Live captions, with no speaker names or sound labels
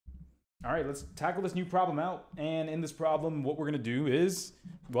All right, let's tackle this new problem out. And in this problem, what we're going to do is,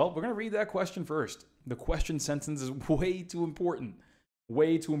 well, we're going to read that question first. The question sentence is way too important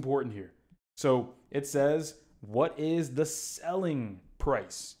here. So it says, what is the selling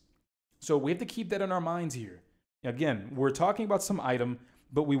price? So we have to keep that in our minds here. Again, we're talking about some item,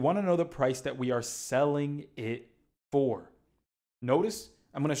 but we want to know the price that we are selling it for. Notice,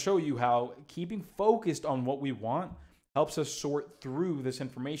 I'm going to show you how keeping focused on what we want helps us sort through this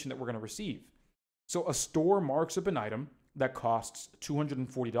information that we're going to receive. So a store marks up an item that costs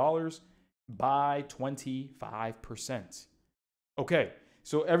 $240 by 25%. Okay,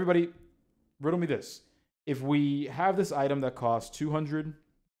 so everybody, riddle me this. If we have this item that costs $240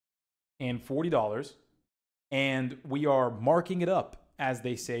 and we are marking it up, as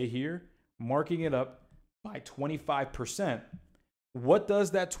they say here, marking it up by 25%, what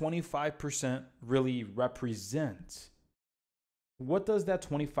does that 25% really represent? What does that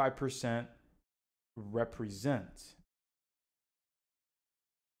 25% represent?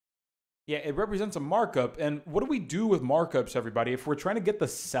 Yeah, it represents a markup. And what do we do with markups, everybody? If we're trying to get the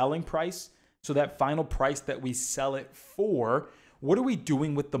selling price, so that final price that we sell it for, what are we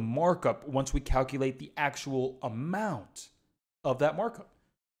doing with the markup once we calculate the actual amount of that markup?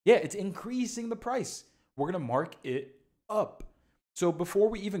 Yeah, it's increasing the price. We're going to mark it up. So before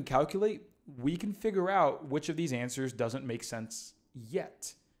we even calculate, we can figure out which of these answers doesn't make sense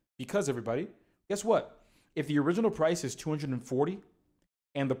yet. Because everybody, guess what? If the original price is $240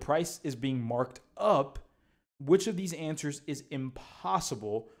 and the price is being marked up, which of these answers is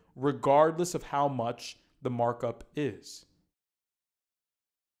impossible regardless of how much the markup is?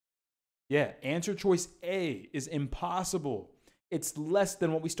 Yeah, answer choice A is impossible. It's less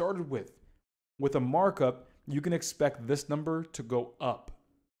than what we started with. With a markup, you can expect this number to go up.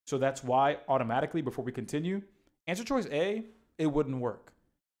 So that's why automatically, before we continue, answer choice A, it wouldn't work.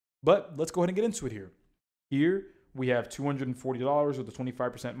 But let's go ahead and get into it here. Here we have $240 with a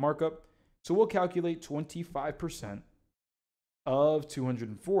 25% markup. So we'll calculate 25% of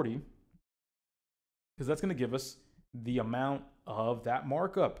 240 because that's going to give us the amount of that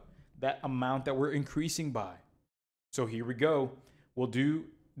markup, that amount that we're increasing by. So here we go. We'll do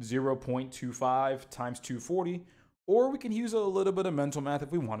 0.25 times 240, or we can use a little bit of mental math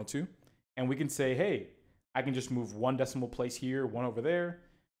if we wanted to. And we can say, hey, I can just move one decimal place here, one over there,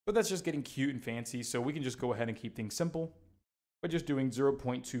 but that's just getting cute and fancy. So we can just go ahead and keep things simple by just doing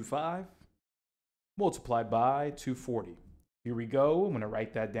 0.25 multiplied by 240. Here we go. I'm going to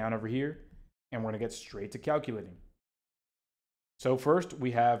write that down over here, and we're going to get straight to calculating. So first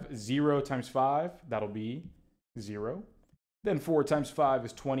we have 0 times 5. That'll be 0. Then 4 times 5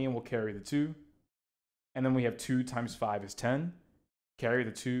 is 20, and we'll carry the 2. And then we have 2 times 5 is 10. Carry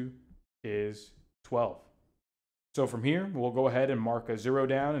the 2 is 12. So from here, we'll go ahead and mark a 0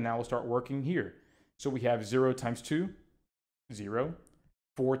 down, and now we'll start working here. So we have 0 times 2, 0.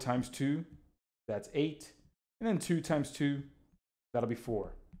 4 times 2, that's 8. And then 2 times 2, that'll be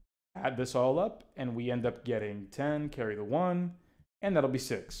 4. Add this all up, and we end up getting 10, carry the 1, and that'll be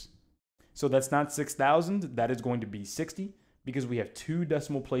 6. So that's not 6,000, that is going to be 60, because we have 2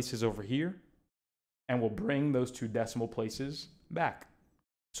 decimal places over here, and we'll bring those 2 decimal places back.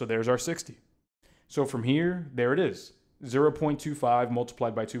 So there's our 60. So from here, there it is. 0.25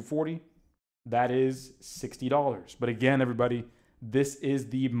 multiplied by 240, that is $60. But again, everybody, this is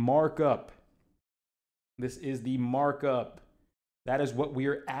the markup. This is the markup. That is what we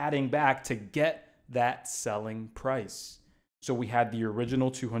are adding back to get that selling price. So we had the original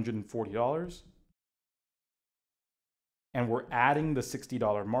 $240, and we're adding the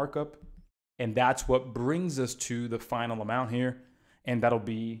 $60 markup, and that's what brings us to the final amount here, and that'll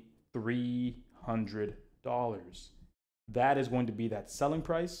be $300. That is going to be that selling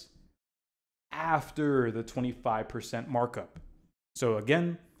price after the 25% markup. So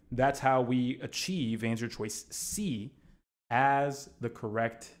again, that's how we achieve answer choice C as the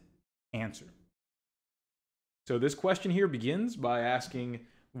correct answer. So this question here begins by asking,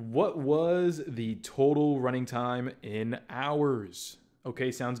 what was the total running time in hours?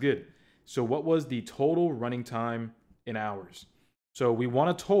 Okay, sounds good. So what was the total running time in hours? So we want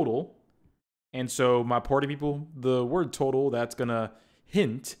a total. And so my party people, the word total, that's going to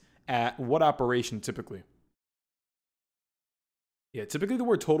hint at what operation typically? Yeah, typically the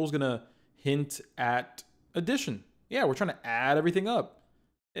word total is going to hint at addition. Yeah, we're trying to add everything up.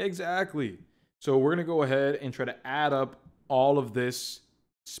 Exactly. So we're going to go ahead and try to add up all of this,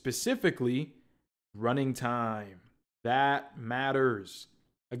 specifically running time. That matters.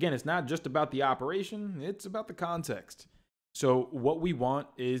 Again, it's not just about the operation, it's about the context. So what we want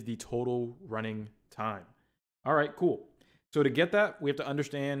is the total running time. All right, cool. So to get that, we have to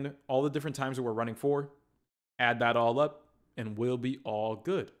understand all the different times that we're running for, add that all up, and we'll be all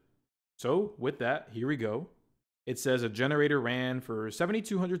good. So with that, here we go. It says a generator ran for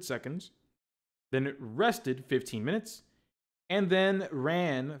 7,200 seconds, then it rested 15 minutes, and then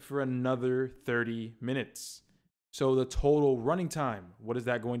ran for another 30 minutes. So the total running time, what is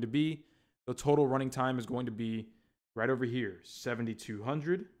that going to be? The total running time is going to be right over here,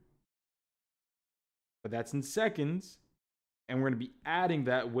 7,200. But that's in seconds. And we're going to be adding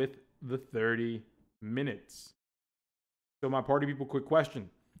that with the 30 minutes. So my party people, quick question.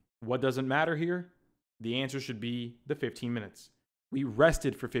 What doesn't matter here? The answer should be the 15 minutes. We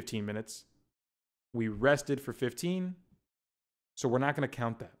rested for 15 minutes. We rested for 15. So we're not going to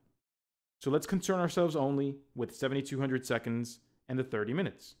count that. So let's concern ourselves only with 7,200 seconds and the 30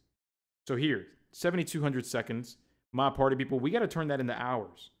 minutes. So here, 7,200 seconds. My party people, we got to turn that into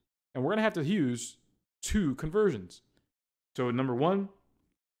hours. And we're going to have to use two conversions. So number one,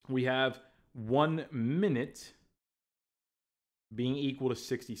 we have 1 minute being equal to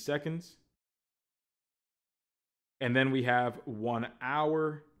 60 seconds. And then we have 1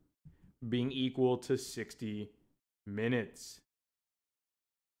 hour being equal to 60 minutes.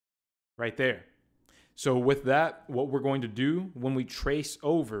 Right there. So with that, what we're going to do when we trace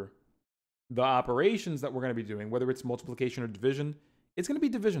over the operations that we're going to be doing, whether it's multiplication or division, it's going to be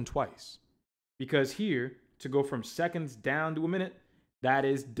division twice. Because here, to go from seconds down to a minute, that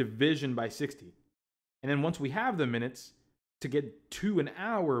is division by 60. And then once we have the minutes, to get to an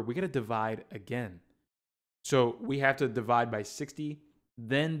hour, we got to divide again. So we have to divide by 60,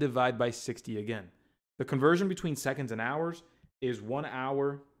 then divide by 60 again. The conversion between seconds and hours is 1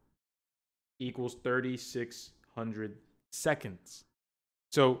 hour equals 3,600 seconds.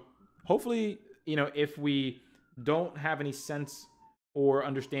 So hopefully, if we don't have any sense or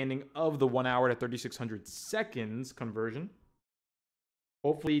understanding of the 1 hour to 3,600 seconds conversion,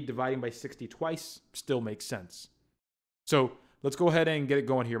 hopefully dividing by 60 twice still makes sense. So let's go ahead and get it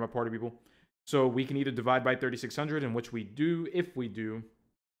going here, my party people. So we can either divide by 3,600, in which we do. If we do,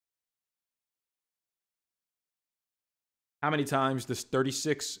 how many times does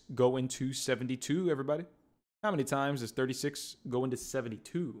 36 go into 72, everybody? How many times does 36 go into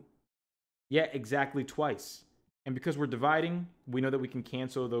 72? Yeah, exactly twice. And because we're dividing, we know that we can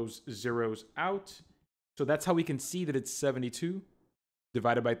cancel those zeros out. So that's how we can see that it's 72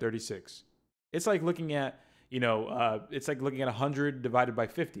 divided by 36. It's like looking at, it's like looking at 100 divided by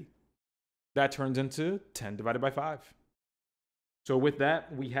 50. That turns into 10 divided by 5. So with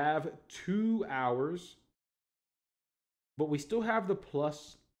that, we have 2 hours, but we still have the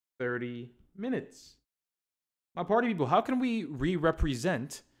plus 30 minutes. My party people, how can we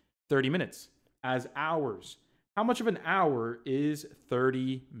re-represent 30 minutes as hours? How much of an hour is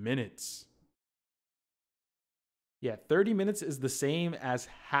 30 minutes? Yeah, 30 minutes is the same as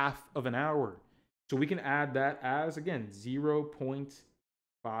half of an hour. So we can add that as, again,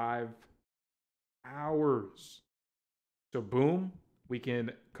 0.5 hours. So boom, we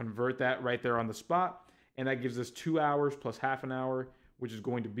can convert that right there on the spot. And that gives us 2 hours plus half an hour, which is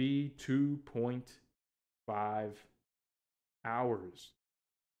going to be 2.5 hours.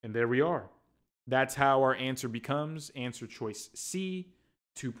 And there we are. That's how our answer becomes answer choice C,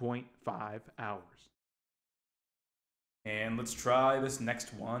 2.5 hours. And let's try this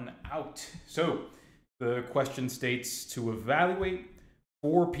next one out. So the question states to evaluate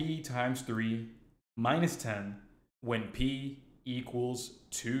 4p times 3 minus 10 when p equals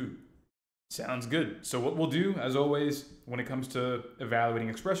 2. Sounds good. So what we'll do, as always, when it comes to evaluating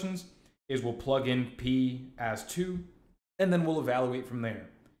expressions, is we'll plug in p as 2, and then we'll evaluate from there.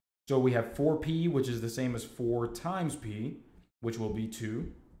 So we have 4p, which is the same as 4 times p, which will be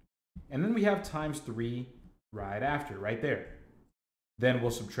 2. And then we have times 3 right after, right there. Then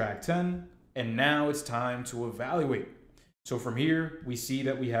we'll subtract 10, and now it's time to evaluate. So from here, we see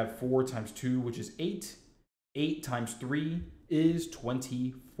that we have 4 times 2, which is 8. 8 times 3 is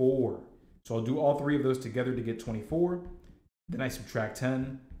 24. So I'll do all three of those together to get 24. Then I subtract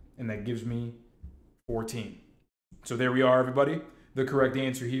 10, and that gives me 14. So there we are, everybody. The correct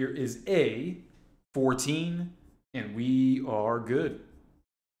answer here is A, 14, and we are good.